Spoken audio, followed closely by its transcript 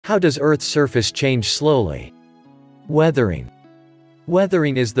How does Earth's surface change slowly? Weathering.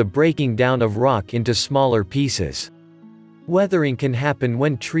 Weathering is the breaking down of rock into smaller pieces. Weathering can happen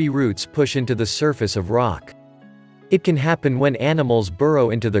when tree roots push into the surface of rock. It can happen when animals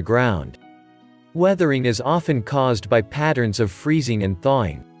burrow into the ground. Weathering is often caused by patterns of freezing and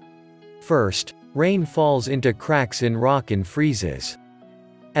thawing. First, rain falls into cracks in rock and freezes.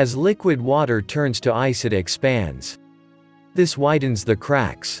 As liquid water turns to ice, it expands. This widens the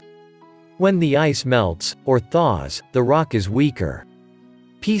cracks. When the ice melts, or thaws, the rock is weaker.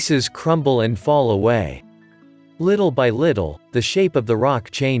 Pieces crumble and fall away. Little by little, the shape of the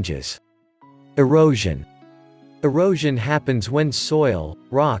rock changes. Erosion. Erosion happens when soil,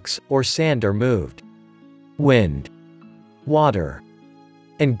 rocks, or sand are moved. Wind, water,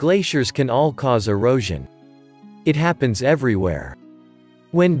 and glaciers can all cause erosion. It happens everywhere.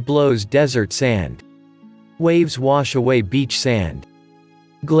 Wind blows desert sand. Waves wash away beach sand.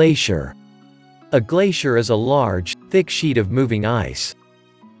 Glacier. A glacier is a large, thick sheet of moving ice.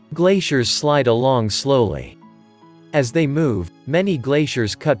 Glaciers slide along slowly. As they move, many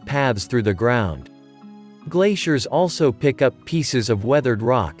glaciers cut paths through the ground. Glaciers also pick up pieces of weathered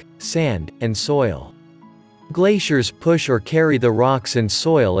rock, sand, and soil. Glaciers push or carry the rocks and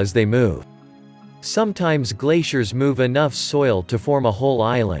soil as they move. Sometimes glaciers move enough soil to form a whole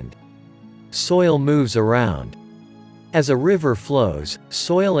island. Soil moves around. As a river flows,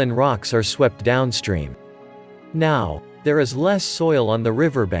 soil and rocks are swept downstream. Now, there is less soil on the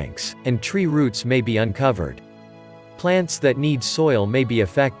riverbanks, and tree roots may be uncovered. Plants that need soil may be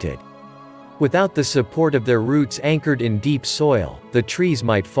affected. Without the support of their roots anchored in deep soil, the trees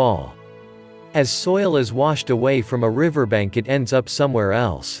might fall. As soil is washed away from a riverbank, it ends up somewhere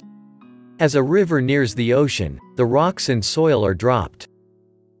else. As a river nears the ocean, the rocks and soil are dropped.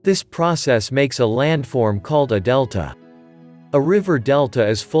 This process makes a landform called a delta. A river delta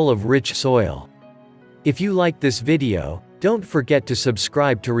is full of rich soil. If you like this video, don't forget to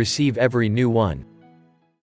subscribe to receive every new one.